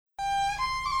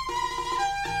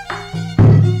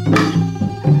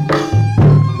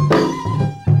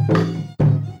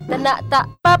Tanata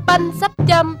papan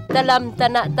sapcham dalam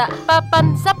Tanata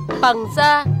papan sap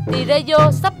bangsa di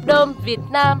Radio Sapdom Việt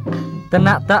Nam.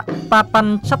 Tanata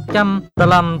papan sapcham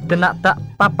dalam Tanata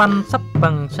papan sap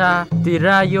bangsa di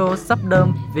Radio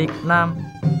Sapdom Việt Nam.